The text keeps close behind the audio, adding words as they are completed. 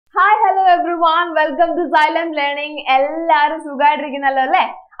everyone, welcome to Xylem Learning. എല്ലാരും സുഖമായിട്ടിരിക്കുന്നല്ലോ അല്ലേ?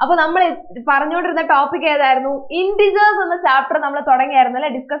 അപ്പോൾ നമ്മൾ പറഞ്ഞുകൊണ്ടിരുന്ന ടോപ്പിക് ഏതായിരുന്നു? ഇന്റിജേഴ്സ് എന്ന ചാപ്റ്റർ നമ്മൾ തുടങ്ങിയായിരുന്നു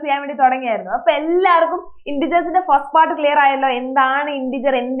അല്ലേ? ഡിസ്കസ് ചെയ്യാൻ വേണ്ടി തുടങ്ങിയായിരുന്നു. അപ്പോൾ എല്ലാവർക്കും ഇന്റിജേഴ്സിന്റെ ഫസ്റ്റ് പാർട്ട് ക്ലിയർ ആയല്ലോ. എന്താണ്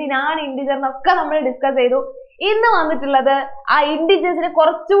ഇന്റിജർ, എന്തിനാണ് ഇന്റിജർ എന്നൊക്കെ നമ്മൾ ഡിസ്കസ് ചെയ്തു. ഇന്ന് വന്നിട്ടുള്ളത് ആ ഇന്റിജേഴ്സിനെ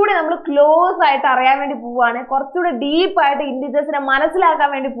കുറച്ചുകൂടി നമ്മൾ ക്ലോസ് ആയിട്ട് അറിയാൻ വേണ്ടി പോവാണ്. കുറച്ചുകൂടി ഡീപ്പ് ആയിട്ട് ഇന്റിജേഴ്സിനെ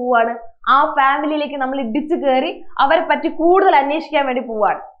മനസ്സിലാക്കാൻ വേണ്ടി പോവാണ്. ആ ഫാമിലിയിലേക്ക് നമ്മൾ ഇടിച്ചു കയറി അവരെ പറ്റി കൂടുതൽ അന്വേഷിക്കാൻ വേണ്ടി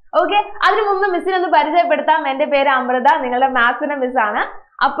പോവാണ്. ഓക്കെ, അതിനു മുമ്പ് മിസ്സിനെ ഒന്ന് പരിചയപ്പെടുത്താം. എന്റെ പേര് അമൃത, നിങ്ങളുടെ മാത്സിന്റെ മിസ് ആണ്.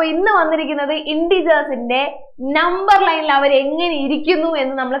 അപ്പൊ ഇന്ന് വന്നിരിക്കുന്നത് ഇന്റിജേഴ്സിന്റെ നമ്പർ ലൈനിൽ അവർ എങ്ങനെ ഇരിക്കുന്നു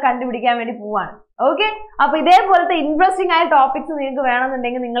എന്ന് നമ്മൾ കണ്ടുപിടിക്കാൻ വേണ്ടി പോവാണ്. ഓക്കെ, അപ്പൊ ഇതേപോലത്തെ ഇൻട്രസ്റ്റിംഗ് ആയ ടോപ്പിക്സ് നിങ്ങൾക്ക്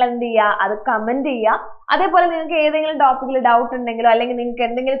വേണമെന്നുണ്ടെങ്കിൽ നിങ്ങൾ എന്ത് ചെയ്യുക, അത് കമന്റ് ചെയ്യുക. അതേപോലെ നിങ്ങൾക്ക് ഏതെങ്കിലും ടോപ്പിക്കിൽ ഡൗട്ട് ഉണ്ടെങ്കിലോ അല്ലെങ്കിൽ നിങ്ങൾക്ക്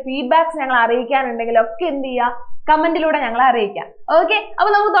എന്തെങ്കിലും ഫീഡ്ബാക്സ് ഞങ്ങൾ അറിയിക്കാനുണ്ടെങ്കിലോ ഒക്കെ എന്ത് ചെയ്യുക, കമന്റിലൂടെ ഞങ്ങളെ അറിയിക്കാം. ഓക്കെ, അപ്പൊ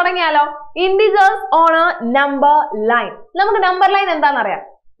നമുക്ക് തുടങ്ങിയാലോ. Integers on A number line. നമുക്ക് നമ്പർ ലൈൻ എന്താണെന്ന് അറിയാം.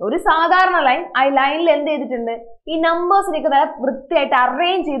 ഒരു സാധാരണ ലൈൻ, ആ ലൈനിൽ എന്ത് ചെയ്തിട്ടുണ്ട്, ഈ നമ്പേഴ്സിനൊക്കെ നല്ല വൃത്തിയായിട്ട്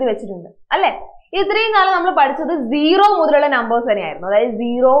അറേഞ്ച് ചെയ്ത് വെച്ചിട്ടുണ്ട് അല്ലെ. ഇത്രയും കാലം നമ്മൾ പഠിച്ചത് 0 മുതലുള്ള നമ്പേഴ്സ് തന്നെയായിരുന്നു. അതായത്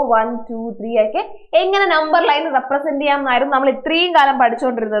 0, 1, 2, 3 ഒക്കെ എങ്ങനെ നമ്പർ ലൈൻ റെപ്രസെന്റ് ചെയ്യാമെന്നായിരുന്നു നമ്മൾ ഇത്രയും കാലം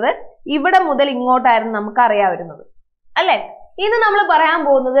പഠിച്ചുകൊണ്ടിരുന്നത്. ഇവിടെ മുതൽ ഇങ്ങോട്ടായിരുന്നു നമുക്ക് അറിയാവുന്നത് അല്ലെ. ഇന്ന് നമ്മൾ പറയാൻ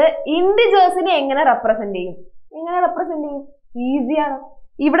പോകുന്നത് ഇന്റിജേഴ്സിനെ എങ്ങനെ റെപ്രസെന്റ് ചെയ്യും. എങ്ങനെ റെപ്രസെന്റ് ചെയ്യും? ഈസിയാണ്.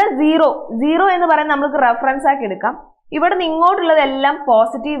 ഇവിടെ 0 എന്ന് പറയുന്നത് നമുക്ക് റെഫറൻസ് ആക്കി എടുക്കാം. ഇവിടെ നിന്ന് ഇങ്ങോട്ടുള്ളതെല്ലാം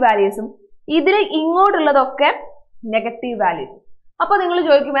പോസിറ്റീവ് വാല്യൂസും ഇതിൽ ഇങ്ങോട്ടുള്ളതൊക്കെ നെഗറ്റീവ് വാല്യൂസും. അപ്പൊ നിങ്ങൾ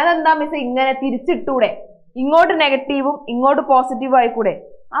ചോദിക്കും, അതെന്താ മിസ് ഇങ്ങനെ തിരിച്ചിട്ടൂടെ, ഇങ്ങോട്ട് നെഗറ്റീവും ഇങ്ങോട്ട് പോസിറ്റീവും ആയിക്കൂടെ?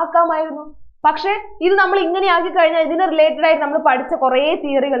 ആക്കാമായിരുന്നു. പക്ഷെ ഇത് നമ്മൾ ഇങ്ങനെ ആക്കി കഴിഞ്ഞാൽ ഇതിന് റിലേറ്റഡ് ആയിട്ട് നമ്മൾ പഠിച്ച കുറേ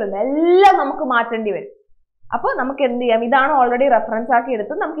തിയറികളുണ്ട്, എല്ലാം നമുക്ക് മാറ്റേണ്ടി വരും. അപ്പൊ നമുക്ക് എന്ത് ചെയ്യാം, ഇതാണ് ഓൾറെഡി റെഫറൻസ് ആക്കി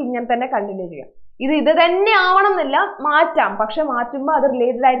എടുത്ത് നമുക്ക് ഇങ്ങനെ തന്നെ കണ്ടിന്യൂ ചെയ്യാം. ഇത് തന്നെ ആവണം എന്നില്ല, മാറ്റാം. പക്ഷെ മാറ്റുമ്പോൾ അത്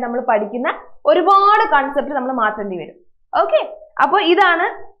റിലേറ്റഡ് ആയിട്ട് നമ്മൾ പഠിക്കുന്ന ഒരുപാട് കൺസെപ്റ്റ് നമ്മൾ മാറ്റേണ്ടി വരും. ഓക്കെ, അപ്പൊ ഇതാണ്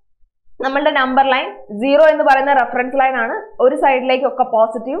നമ്മളുടെ നമ്പർ ലൈൻ. 0 എന്ന് പറയുന്ന റെഫറൻസ് ലൈൻ ആണ്. ഒരു സൈഡിലേക്കൊക്കെ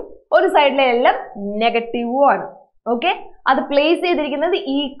പോസിറ്റീവും ഒരു സൈഡിലെല്ലാം നെഗറ്റീവും ആണ്. ഓക്കെ, അത് പ്ലേസ് ചെയ്തിരിക്കുന്നത്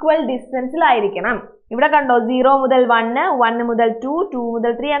ഈക്വൽ ഡിസ്റ്റൻസിലായിരിക്കണം. ഇവിടെ കണ്ടോ, 0 മുതൽ 1, 1 മുതൽ 2, 2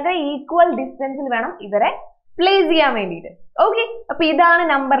 മുതൽ 3 അങ്ങനെ ഈക്വൽ ഡിസ്റ്റൻസിൽ വേണം ഇവരെ പ്ലേസ് ചെയ്യാൻ വേണ്ടിയിട്ട്. ഓക്കെ, അപ്പൊ ഇതാണ്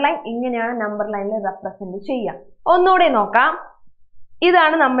നമ്പർ ലൈൻ. ഇങ്ങനെയാണ് നമ്പർ ലൈനിൽ റെപ്രസെന്റ് ചെയ്യാം. ഒന്നുകൂടെ നോക്കാം.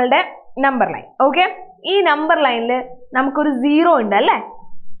 ഇതാണ് നമ്മളുടെ നമ്പർ ലൈൻ. ഓക്കെ, ഈ നമ്പർ ലൈനിൽ നമുക്കൊരു 0 ഉണ്ട് അല്ലേ.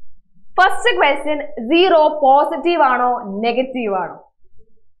 ഫസ്റ്റ് ക്വസ്റ്റ്യൻ, 0 പോസിറ്റീവ് ആണോ നെഗറ്റീവ് ആണോ?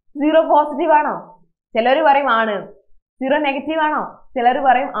 0 പോസിറ്റീവ് ആണോ? ചിലർ പറയും ആണ്. 0 നെഗറ്റീവ് ആണോ? ചിലർ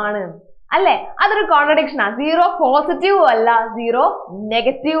പറയും ആണ് അല്ലേ. അതൊരു കോൺട്രഡിക്ഷൻ ആണ്. 0 പോസിറ്റീവും അല്ല, 0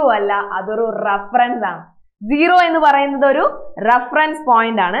 നെഗറ്റീവും അല്ല, അതൊരു റെഫറൻസ് ആണ്. 0 എന്ന് പറയുന്നത് ഒരു റെഫറൻസ്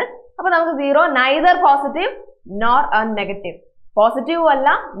പോയിന്റ് ആണ്. അപ്പൊ നമുക്ക് 0 നൈദർ പോസിറ്റീവ് നോർ നെഗറ്റീവ്, പോസിറ്റീവും അല്ല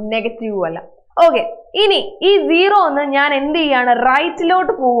നെഗറ്റീവും അല്ല. ഓക്കെ, ഇനി ഈ 0 ഒന്ന് ഞാൻ എന്ത് ചെയ്യാണ്,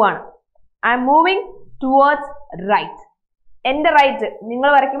 റൈറ്റിലോട്ട് പോവാണ്. I M moving towards right. എന്റെ റൈറ്റ് നിങ്ങൾ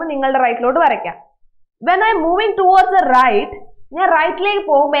വരയ്ക്കുമ്പോൾ നിങ്ങളുടെ റൈറ്റിലോട്ട് വരയ്ക്കാം. When I moving towards the right, ഞാൻ റൈറ്റിലേക്ക്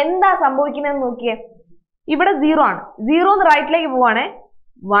പോകുമ്പോൾ എന്താ സംഭവിക്കുന്നതെന്ന് നോക്കിയേ. ഇവിടെ 0 ആണ്. 0 എന്ന് റൈറ്റിലേക്ക് പോവാണേ.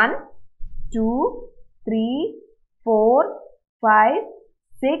 1, 2, 3, 4, 5,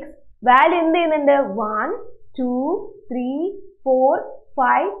 6 വാല്യൂ എന്ത് ചെയ്യുന്നുണ്ട്? 1, 2, 3, 4,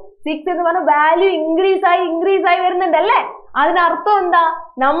 5, 6 എന്ന് പറഞ്ഞ വാല്യൂ ഇൻക്രീസ് ആയി വരുന്നുണ്ട് അല്ലേ. അതിനർത്ഥം എന്താ,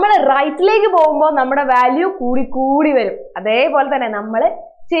 നമ്മൾ റൈറ്റിലേക്ക് പോകുമ്പോൾ നമ്മുടെ വാല്യൂ കൂടി വരും. അതേപോലെ തന്നെ നമ്മൾ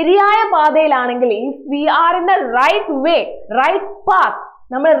ശരിയായ പാതയിലാണെങ്കിൽ, if we are in the right way, right path,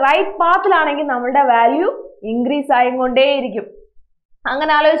 നമ്മൾ റൈറ്റ് പാത്തിലാണെങ്കിൽ നമ്മളുടെ വാല്യൂ ഇൻക്രീസ് ആയിക്കൊണ്ടേയിരിക്കും.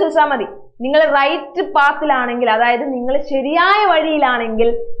 അങ്ങനെ ആലോചിച്ച് വെച്ചാൽ മതി. നിങ്ങൾ റൈറ്റ് പാത്തിലാണെങ്കിൽ, അതായത് നിങ്ങൾ ശരിയായ വഴിയിലാണെങ്കിൽ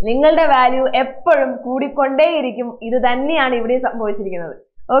നിങ്ങളുടെ വാല്യൂ എപ്പോഴും കൂടിക്കൊണ്ടേയിരിക്കും. ഇത് തന്നെയാണ് ഇവിടെ സംഭവിച്ചിരിക്കുന്നത്.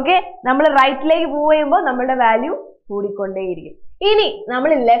 ഓക്കെ, നമ്മൾ റൈറ്റിലേക്ക് മൂവ് ചെയ്യുമ്പോൾ നമ്മളുടെ വാല്യൂ കൂടിക്കൊണ്ടേയിരിക്കും. ഇനി നമ്മൾ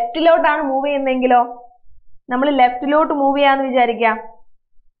ലെഫ്റ്റിലോട്ടാണ് മൂവ് ചെയ്യുന്നതെങ്കിലോ, നമ്മൾ ലെഫ്റ്റിലോട്ട് മൂവ് ചെയ്യാന്ന് വിചാരിക്കാം.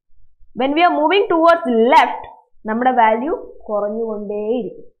 When we are moving towards left, നമ്മുടെ വാല്യൂ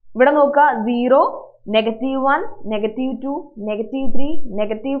കുറഞ്ഞുകൊണ്ടേയിരിക്കും. ഇവിടെ നോക്കുക, 0, -1, -2, -3,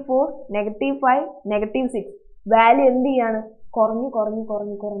 -4, -5, -6 വാല്യൂ എന്ത് ചെയ്യാണ്,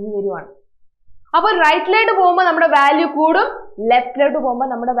 കുറഞ്ഞു വരുവാണ്. അപ്പൊ റൈറ്റിലോട്ട് പോകുമ്പോൾ നമ്മുടെ വാല്യൂ കൂടും, ലെഫ്റ്റിലോട്ട് പോകുമ്പോൾ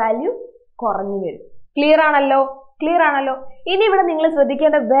നമ്മുടെ വാല്യൂ കുറഞ്ഞു വരും. ക്ലിയർ ആണല്ലോ. ഇനി ഇവിടെ നിങ്ങൾ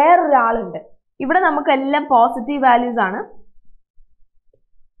ശ്രദ്ധിക്കേണ്ട വേറൊരാളുണ്ട്. ഇവിടെ നമുക്കെല്ലാം പോസിറ്റീവ് വാല്യൂസ് ആണ്.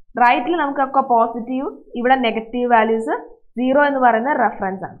 റൈറ്റിൽ നമുക്കൊക്കെ പോസിറ്റീവ്, ഇവിടെ നെഗറ്റീവ് വാല്യൂസ്. 0 എന്ന് പറയുന്ന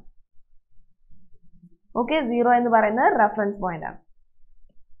റെഫറൻസ് ആണ്. ഓക്കെ, 0 എന്ന് പറയുന്നത് റെഫറൻസ് പോയിന്റ് ആണ്.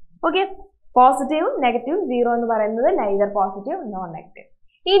 ഓക്കെ, പോസിറ്റീവും നെഗറ്റീവും. 0 എന്ന് പറയുന്നത് നൈദർ പോസിറ്റീവ് നോർ നെഗറ്റീവ്.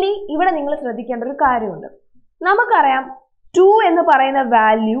 ഇനി ഇവിടെ നിങ്ങൾ ശ്രദ്ധിക്കേണ്ട ഒരു കാര്യമുണ്ട്. നമുക്കറിയാം 2 എന്ന് പറയുന്ന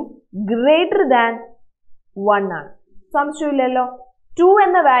വാല്യൂ ഗ്രേറ്റർ ദാൻ 1 ആണ്. സംശയമില്ലല്ലോ. 2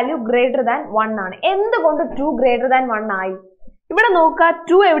 എന്ന വാല്യൂ ഗ്രേറ്റർ ദാൻ 1 ആണ്. എന്തുകൊണ്ട് 2 ഗ്രേറ്റർ ദാൻ 1 ആയി? ഇവിടെ നോക്കുക,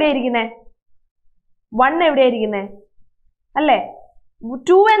 2 എവിടെയായിരിക്കുന്നേ? 1 എവിടെയായിരിക്കുന്നേ? അല്ലേ?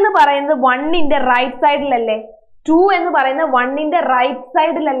 2 എന്ന് പറയുന്നത് 1ന്റെ റൈറ്റ് സൈഡിലല്ലേ? 2 എന്ന് പറയുന്നത് 1ന്റെ റൈറ്റ്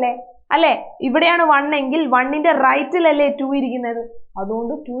സൈഡിലല്ലേ? അല്ലെ? ഇവിടെയാണ് 1 എങ്കിൽ 1ന്റെ റൈറ്റിലല്ലേ 2 ഇരിക്കുന്നത്.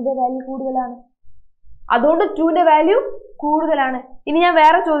 അതുകൊണ്ട് 2ന്റെ വാല്യൂ കൂടുതലാണ്. ഇനി ഞാൻ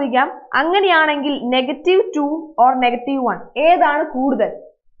വേറെ ചോദിക്കാം, അങ്ങനെയാണെങ്കിൽ -2 ഓർ -1 ഏതാണ് കൂടുതൽ?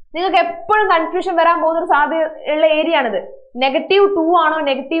 നിങ്ങൾക്ക് എപ്പോഴും കൺഫ്യൂഷൻ വരാൻ പോകുന്ന ഒരു സാധ്യതയുള്ള ഏരിയ ആണിത്. -2 ആണോ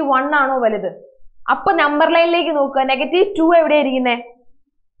 -1 ആണോ വലുത്? അപ്പൊ നമ്പർ ലൈനിലേക്ക് നോക്കുക. -2 എവിടെയായിരിക്കുന്നേ?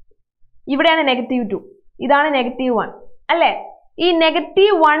 ഇവിടെയാണ് -2, ഇതാണ് -1 അല്ലെ? ഈ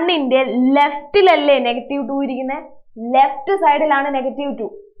 -1ന്റെ ലെഫ്റ്റിലല്ലേ -2 ഇരിക്കുന്നത്? ലെഫ്റ്റ് സൈഡിലാണ് -2.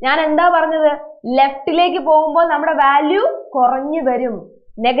 ഞാൻ എന്താ പറഞ്ഞത്? ലെഫ്റ്റിലേക്ക് പോകുമ്പോൾ നമ്മുടെ വാല്യൂ കുറഞ്ഞു വരും.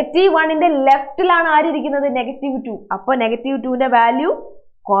 -1ന്റെ ലെഫ്റ്റിലാണ് ആരിയിരിക്കുന്നത്? -2. അപ്പൊ -2ന്റെ വാല്യൂ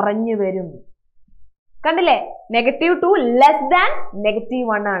കുറഞ്ഞു വരും. കണ്ടില്ലേ? -2 ലെസ് ദാൻ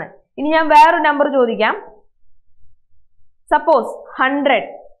 -1 ആണ്. ഇനി ഞാൻ വേറൊരു നമ്പർ ചോദിക്കാം. സപ്പോസ് 100,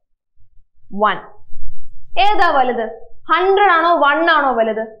 1 ഏതാ വലുത്? 100 ആണോ 1 ആണോ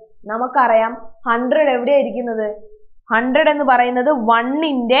വലുത്? നമുക്കറിയാം 100 എവിടെയാ ഇരിക്കുന്നത്? 100 എന്ന് പറയുന്നത്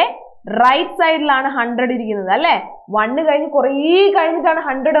 1ന്റെ റൈറ്റ് സൈഡിലാണ് 100 ഇരിക്കുന്നത് അല്ലെ? 1 കഴിഞ്ഞ് കുറേ കഴിഞ്ഞിട്ടാണ്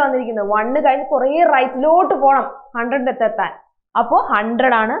 100 വന്നിരിക്കുന്നത്. 1 കഴിഞ്ഞ് കുറേ റൈറ്റിലോട്ട് പോണം 100ന്റെ എത്താൻ. അപ്പോ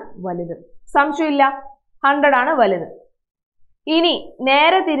 100 ആണ് വലുത്. സംശയമില്ല, 100 ആണ് വലുത്. ഇനി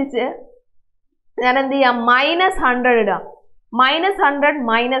നേരെ തിരിച്ച് ഞാൻ എന്ത് ചെയ്യാം? -100 ഇടാം. -100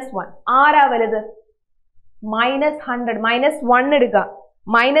 -1 ആരാ വലുത്? -100 -1 എടുക്കുക.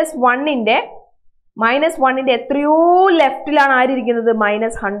 -1ന്റെ എത്രയോ ലെഫ്റ്റിലാണ് ആരിയിരിക്കുന്നത്?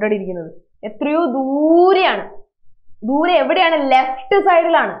 -100 ഇരിക്കുന്നത്. എത്രയോ ദൂരെയാണ്. ദൂരെ എവിടെയാണ്? ലെഫ്റ്റ്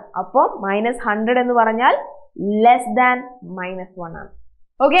സൈഡിലാണ്. അപ്പൊ -100 എന്ന് പറഞ്ഞാൽ ലെസ് ദാൻ -1 ആണ്.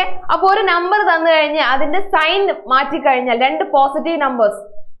 ഓക്കെ, അപ്പൊ ഒരു നമ്പർ തന്നു കഴിഞ്ഞാൽ അതിന്റെ സൈൻ മാറ്റിക്കഴിഞ്ഞാൽ രണ്ട് പോസിറ്റീവ് നമ്പേഴ്സ്,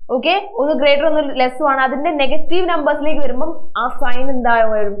 ഓക്കെ, ഒന്ന് ഗ്രേറ്റർ ഒന്ന് ലെസ്സും ആണ്. അതിന്റെ നെഗറ്റീവ് നമ്പേഴ്സിലേക്ക് വരുമ്പോൾ ആ സൈൻ എന്താ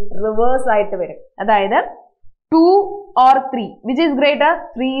വരും? റിവേഴ്സ് ആയിട്ട് വരും. അതായത് 2 or 3 which is greater?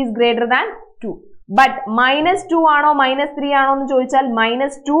 3 is greater than 2. But -2 ആണോ -3 ആണോ എന്ന് ചോദിച്ചാൽ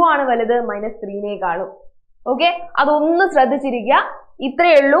 -2 ആണ് വലുത് -3നേക്കാളും. ഓക്കെ, അതൊന്ന് ശ്രദ്ധിച്ചിരിക്കുക.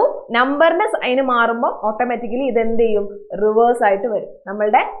 ഇത്രയേ ഉള്ളൂ. നമ്പറിന്റെ സൈന് മാറുമ്പോൾ ഓട്ടോമാറ്റിക്കലി ഇത് എന്ത് ചെയ്യും? റിവേഴ്സ് ആയിട്ട് വരും.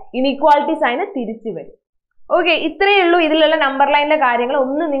 നമ്മളുടെ ഇനീക്വാളിറ്റി സൈന് തിരിച്ചു വരും. ഓക്കെ, ഇത്രയേ ഉള്ളൂ ഇതിലുള്ള നമ്പർ ലൈനിലെ കാര്യങ്ങൾ.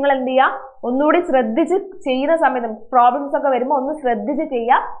 ഒന്ന് നിങ്ങൾ എന്ത് ചെയ്യുക? ഒന്നുകൂടി ശ്രദ്ധിച്ച് ചെയ്യുന്ന സമയത്ത് പ്രോബ്ലംസ് ഒക്കെ വരുമ്പോൾ ഒന്ന് ശ്രദ്ധിച്ച്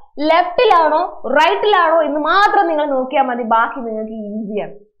ചെയ്യുക. ലെഫ്റ്റിലാണോ റൈറ്റിലാണോ എന്ന് മാത്രം നിങ്ങൾ നോക്കിയാൽ മതി. ബാക്കി നിങ്ങൾക്ക്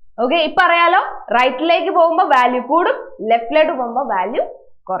ഈസിയാണ്. ഓക്കെ, ഇപ്പൊ അറിയാലോ, റൈറ്റിലേക്ക് പോകുമ്പോൾ വാല്യൂ കൂടും, ലെഫ്റ്റിലേക്ക് പോകുമ്പോൾ വാല്യൂ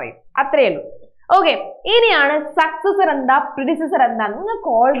കുറയും. അത്രയേ ഉള്ളൂ. ഓക്കെ, ഇനിയാണ് സക്സസർ എന്താ പ്രിഡിസസർ എന്താ. നിങ്ങൾക്ക്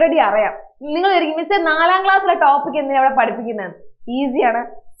ഓൾറെഡി അറിയാം. നിങ്ങൾ മിസ് 4ാം ക്ലാസ്സിലെ ടോപ്പിക് എന്തിനാ അവിടെ പഠിപ്പിക്കുന്നത്? ഈസിയാണ്.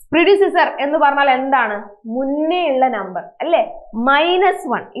 പ്രിഡിസസർ എന്ന് പറഞ്ഞാൽ എന്താണ്? മുന്നേ ഉള്ള നമ്പർ അല്ലേ?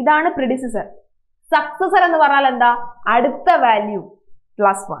 -1 ഇതാണ് പ്രിഡിസസർ. സക്സസർ എന്ന് പറഞ്ഞാൽ എന്താ? അടുത്ത വാല്യൂ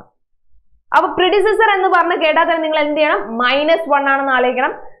 +1. അപ്പൊ പ്രിഡിസസർ എന്ന് പറഞ്ഞ് കേട്ടാൽ തന്നെ നിങ്ങൾ എന്ത് ചെയ്യണം? -1 ആണെന്ന്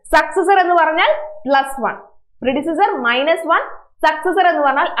ആലോചിക്കണം. സക്സസർ എന്ന് പറഞ്ഞാൽ +1. പ്രിഡിസസർ -1, സക്സസർ എന്ന്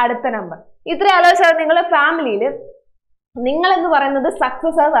പറഞ്ഞാൽ അടുത്ത നമ്പർ. ഇത്ര ആലോചിച്ചാൽ നിങ്ങളുടെ ഫാമിലിയിൽ നിങ്ങൾ എന്ന് പറയുന്നത്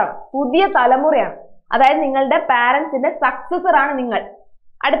സക്സസേഴ്സ് ആണ്, പുതിയ തലമുറയാണ്. അതായത് നിങ്ങളുടെ പാരന്റ്സിന്റെ സക്സസർ ആണ് നിങ്ങൾ,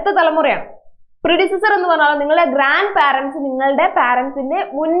 അടുത്ത തലമുറയാണ്. പ്രിഡിസസർ എന്ന് പറഞ്ഞാൽ നിങ്ങളുടെ ഗ്രാൻഡ് പാരന്റ്സ് നിങ്ങളുടെ പാരന്റ്സിന്റെ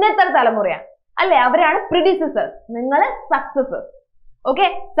മുന്നത്തെ തലമുറയാണ് അല്ലെ? അവരാണ് പ്രിഡിസസർ, നിങ്ങൾ സക്സസർ. ഓക്കെ,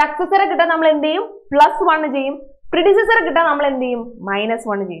 സക്സസറെ കിട്ടാൻ നമ്മൾ എന്ത് ചെയ്യും? +1 ചെയ്യും. പ്രിഡിസസറെ കിട്ടാൻ നമ്മൾ എന്ത് ചെയ്യും?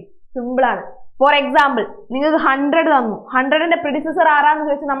 -1 ചെയ്യും. സിമ്പിൾ ആണ്. ഫോർ എക്സാമ്പിൾ, നിങ്ങൾക്ക് 100 തന്നു. 100ന്റെ പ്രിഡിസസർ ആരാന്ന്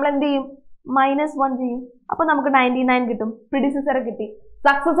ചോദിച്ചാൽ നമ്മൾ എന്ത് ചെയ്യും? -1 ചെയ്യും. അപ്പൊ നമുക്ക് 99 കിട്ടും. പ്രിഡിസസറെ കിട്ടി.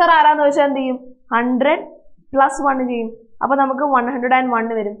 സക്സസർ ആരാന്ന് ചോദിച്ചാൽ എന്ത് ചെയ്യും? 100 +1 ചെയ്യും. അപ്പൊ നമുക്ക്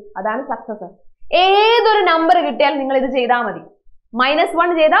 101 വരും. അതാണ് സക്സസർ. ഏതൊരു നമ്പർ കിട്ടിയാൽ നിങ്ങൾ ഇത് ചെയ്താൽ മതി.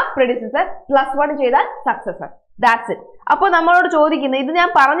 -1 ചെയ്താൽ പ്രിഡിസസർ, +1 ചെയ്താൽ സക്സസർ. That's it. അപ്പൊ നമ്മളോട് ചോദിക്കുന്നത്, ഇത് ഞാൻ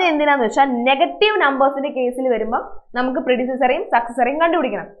പറഞ്ഞ എന്തിനാന്ന് വെച്ചാൽ നെഗറ്റീവ് നമ്പേഴ്സിന്റെ കേസിൽ വരുമ്പോൾ നമുക്ക് പ്രിഡിസസറേയും സക്സസറേയും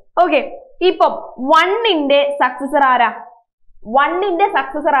കണ്ടുപിടിക്കണം. ഓക്കെ, ഇപ്പം 1ന്റെ സക്സസർ ആരാ? 1ന്റെ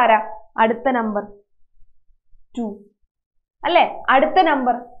സക്സസർ ആരാ? അടുത്ത നമ്പർ 2 അല്ലെ? അടുത്ത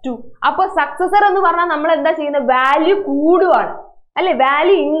നമ്പർ 2. അപ്പൊ സക്സസർ എന്ന് പറഞ്ഞാൽ നമ്മൾ എന്താ ചെയ്യുന്നത്? വാല്യൂ കൂടുവാണ് അല്ലെ?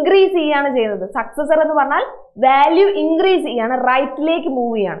 വാല്യൂ ഇൻക്രീസ് ചെയ്യാണ് ചെയ്യുന്നത്. സക്സസർ എന്ന് പറഞ്ഞാൽ വാല്യൂ ഇൻക്രീസ് ചെയ്യാണ്, റൈറ്റിലേക്ക്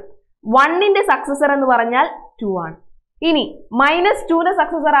മൂവ് ചെയ്യാണ്. 1ന്റെ സക്സസർ എന്ന് പറഞ്ഞാൽ 2 ആണ്. ഇനി -2ന്റെ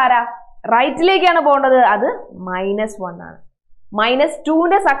സക്സസർ ആരാ? റൈറ്റിലേക്കാണ് പോകേണ്ടത്, അത് -1 ആണ്.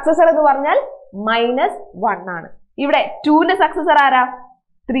 -2ന്റെ സക്സസർ എന്ന് പറഞ്ഞാൽ -1 ആണ്. ഇവിടെ 2ന്റെ സക്സസർ ആരാ?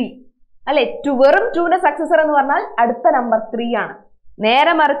 3 അല്ലെ? വെറും 2ന്റെ സക്സസർ എന്ന് പറഞ്ഞാൽ അടുത്ത നമ്പർ 3 ആണ്.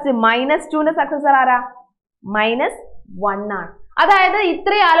 നേരെ മറിച്ച് -2ന്റെ സക്സസർ ആരാ? -1 ആണ്. അതായത്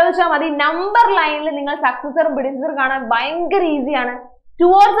ഇത്രയും ആലോചിച്ചാൽ മതി, നമ്പർ ലൈനിൽ നിങ്ങൾ സക്സസറും പ്രിഡിസസറും കാണാൻ ഭയങ്കര ഈസിയാണ്.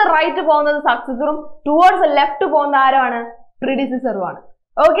 ടുവേർഡ്സ് റൈറ്റ് പോകുന്നത് സക്സസറും ടുവേർഡ്സ് ലെഫ്റ്റ് പോകുന്ന ആരാണ്? പ്രിഡിസസറും ആണ്.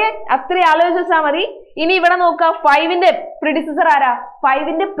 ഓക്കെ, അത്രയും ആലോചിച്ചാൽ മതി. ഇനി ഇവിടെ നോക്കുക, 5ന്റെ പ്രിഡിസസർ ആരാ?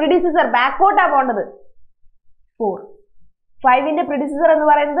 5ന്റെ പ്രിഡിസസർ ബാക്കോട്ടാ പോകേണ്ടത് 4. 5ന്റെ പ്രിഡിസസർ എന്ന്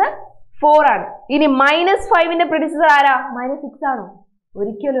പറയുന്നത് 4 ആണ്. ഇനി -5ന്റെ പ്രിഡിസസർ ആരാ? -6 ആണോ?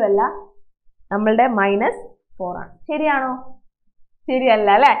 ഒരിക്കലും അല്ല, നമ്മളുടെ -4 ആണ്. ശരിയാണോ? ശരിയല്ല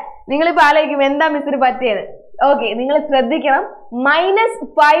അല്ലെ? നിങ്ങളിപ്പോ ആലോചിക്കും എന്താ മിസ്സിന് പറ്റിയത്. ഓക്കെ, നിങ്ങൾ ശ്രദ്ധിക്കണം.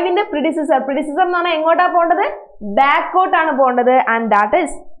 -5ന്റെ പ്രിഡിസസർ എന്ന് പറഞ്ഞാൽ എങ്ങോട്ടാ പോകേണ്ടത്? ബാക്കോട്ടാണ് പോകേണ്ടത്. And that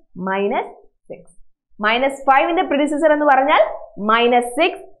is -6. -5ന്റെ പ്രിഡിസസർ എന്ന് പറഞ്ഞാൽ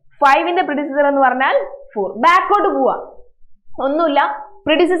 -6, 5ന്റെ പ്രിഡിസസർ എന്ന് പറഞ്ഞാൽ 4. ബാക്കോട്ട് പോവാ, ഒന്നുമില്ല.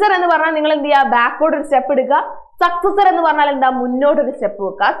 പ്രിഡിസസർ എന്ന് പറഞ്ഞാൽ നിങ്ങൾ എന്ത് ചെയ്യുക? ബാക്കോട്ട് ഒരു സ്റ്റെപ്പ് എടുക്കുക. സക്സസർ എന്ന് പറഞ്ഞാൽ എന്താ? മുന്നോട്ട് ഒരു സ്റ്റെപ്പ്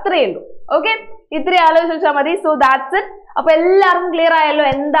വെക്കുക. അത്രയേ ഉള്ളൂ. ഓക്കെ, ഇത്രയും ആലോചിച്ചാൽ മതി. So that's it. അപ്പൊ എല്ലാവർക്കും ക്ലിയർ ആയല്ലോ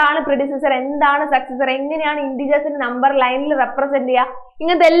എന്താണ് പ്രിഡിസസർ, എന്താണ് സക്സസർ, എങ്ങനെയാണ് ഇന്റിജേഴ്സിന്റെ നമ്പർ ലൈനിൽ റെപ്രസെന്റ് ചെയ്യുക,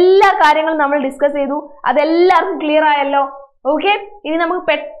 ഇങ്ങനത്തെ എല്ലാ കാര്യങ്ങളും നമ്മൾ ഡിസ്കസ് ചെയ്തു. അതെല്ലാവർക്കും ക്ലിയർ ആയല്ലോ. ഓക്കെ, ഇനി നമുക്ക്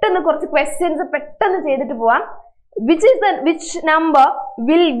പെട്ടെന്ന് കുറച്ച് ക്വസ്റ്റ്യൻസ് പെട്ടെന്ന് ചെയ്തിട്ട് പോവാം. which number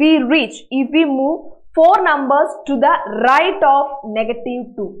will we reach if we move 4 numbers to the right of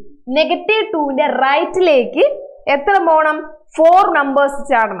 -2? -2ന്റെ റൈറ്റിലേക്ക് എത്ര പോകണം? 4 numbers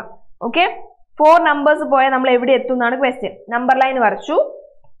ചാടണം. ഓക്കെ, 4 numbers പോയാൽ നമ്മൾ എവിടെ എത്തും എന്നാണ് ക്വസ്റ്റ്യൻ. നമ്പർ ലൈൻ വരച്ചു.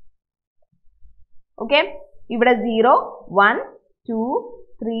 ഓക്കെ, ഇവിടെ 0, 1, 2,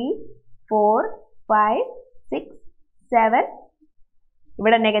 3, 4, 5, 6, 7.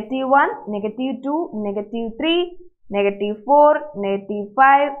 ഇവിടെ -1, -2, -3, -4,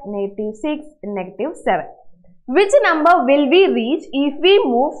 -5, -6, -7. Which number will we reach if we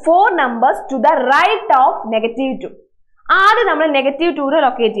move 4 numbers to the right of -2? ആദ്യം നമ്മൾ -2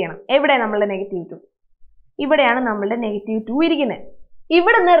 ലൊക്കേറ്റ് ചെയ്യണം. എവിടെ നമ്മളുടെ -2? ഇവിടെയാണ് നമ്മളുടെ -2 ഇരിക്കുന്നത്.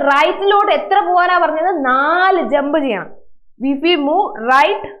 ഇവിടുന്ന് റൈറ്റിലോട്ട് എത്ര പോകാനാ പറഞ്ഞത്? 4 ജമ്പ് ചെയ്യണം. if we move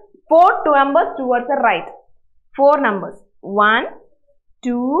right 4 numbers towards the right, 4 numbers 1,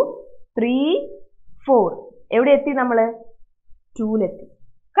 2, 3, 4. എവിടെ എത്തി? നമ്മള് 2ലെത്തി.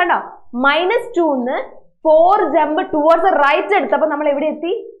 കണ്ടോ? -2ന്ന് 4 ജമ്പ് ടുവേർഡ്സ് ദ റൈറ്റ് എടുത്തപ്പോ നമ്മൾ എവിടെ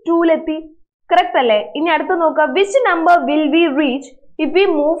എത്തി? 2ലെത്തി. കറക്റ്റ് അല്ലേ? ഇനി അടുത്ത് നോക്കുക. which number will we reach if we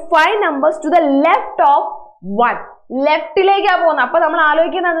move 5 numbers to the left of 1? ലെഫ്റ്റിലേക്കാ പോകുന്നത്. അപ്പൊ നമ്മൾ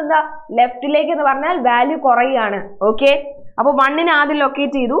ആലോചിക്കുന്നത് എന്താ? ലെഫ്റ്റിലേക്ക് എന്ന് പറഞ്ഞാൽ വാല്യൂ കുറയാണ്. ഓക്കെ, അപ്പൊ 1നെ ആദ്യം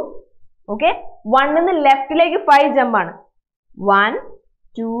ലൊക്കേറ്റ് ചെയ്തു. ഓക്കെ, 1ന്ന് ലെഫ്റ്റിലേക്ക് 5 ജമ്പാണ്. 1,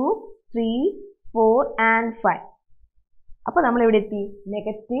 2, 3, 4 and 5. അപ്പൊ നമ്മൾ എവിടെ എത്തി?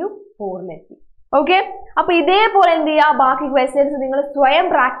 -4ലെത്തി. ഓക്കെ, അപ്പൊ ഇതേപോലെ എന്ത് ചെയ്യുക? ബാക്കി ക്വസ്റ്റ്യൻസ് നിങ്ങൾ സ്വയം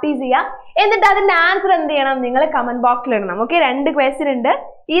പ്രാക്ടീസ് ചെയ്യുക. എന്നിട്ട് അതിന്റെ ആൻസർ എന്ത് ചെയ്യണം? നിങ്ങൾ കമന്റ് ബോക്സിൽ ഇടണം. ഓക്കെ, 2 ക്വസ്റ്റ്യൻ ഉണ്ട്.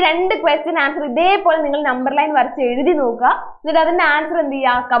 ഈ 2 ക്വസ്റ്റ്യൻ ആൻസർ ഇതേപോലെ നിങ്ങൾ നമ്പർ ലൈൻ വരച്ച് എഴുതി നോക്കുക. എന്നിട്ട് അതിന്റെ ആൻസർ എന്ത്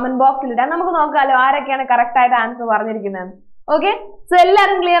ചെയ്യുക? കമന്റ് ബോക്സിൽ ഇടാം. നമുക്ക് നോക്കാമല്ലോ ആരൊക്കെയാണ് കറക്റ്റ് ആയിട്ട് ആൻസർ പറഞ്ഞിരിക്കുന്നത്. ഓക്കെ, സോ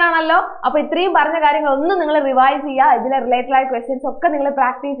എല്ലാവരും ക്ലിയർ ആണല്ലോ. അപ്പൊ ഇത്രയും പറഞ്ഞ കാര്യങ്ങൾ ഒന്നും നിങ്ങൾ റിവൈസ് ചെയ്യുക. ഇതിലെ റിലേറ്റഡ് ആയ ക്വസ്റ്റ്യൻസ് ഒക്കെ നിങ്ങൾ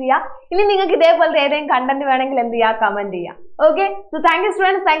പ്രാക്ടീസ് ചെയ്യുക. ഇനി നിങ്ങൾക്ക് ഇതേപോലത്തെ ഏതെങ്കിലും കണ്ടന്റ് വേണമെങ്കിൽ എന്ത് ചെയ്യുക? കമന്റ് ചെയ്യുക. Okay, so thank you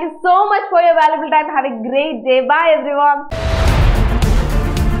students, thank you so much for your valuable time. Have a great day. Bye everyone.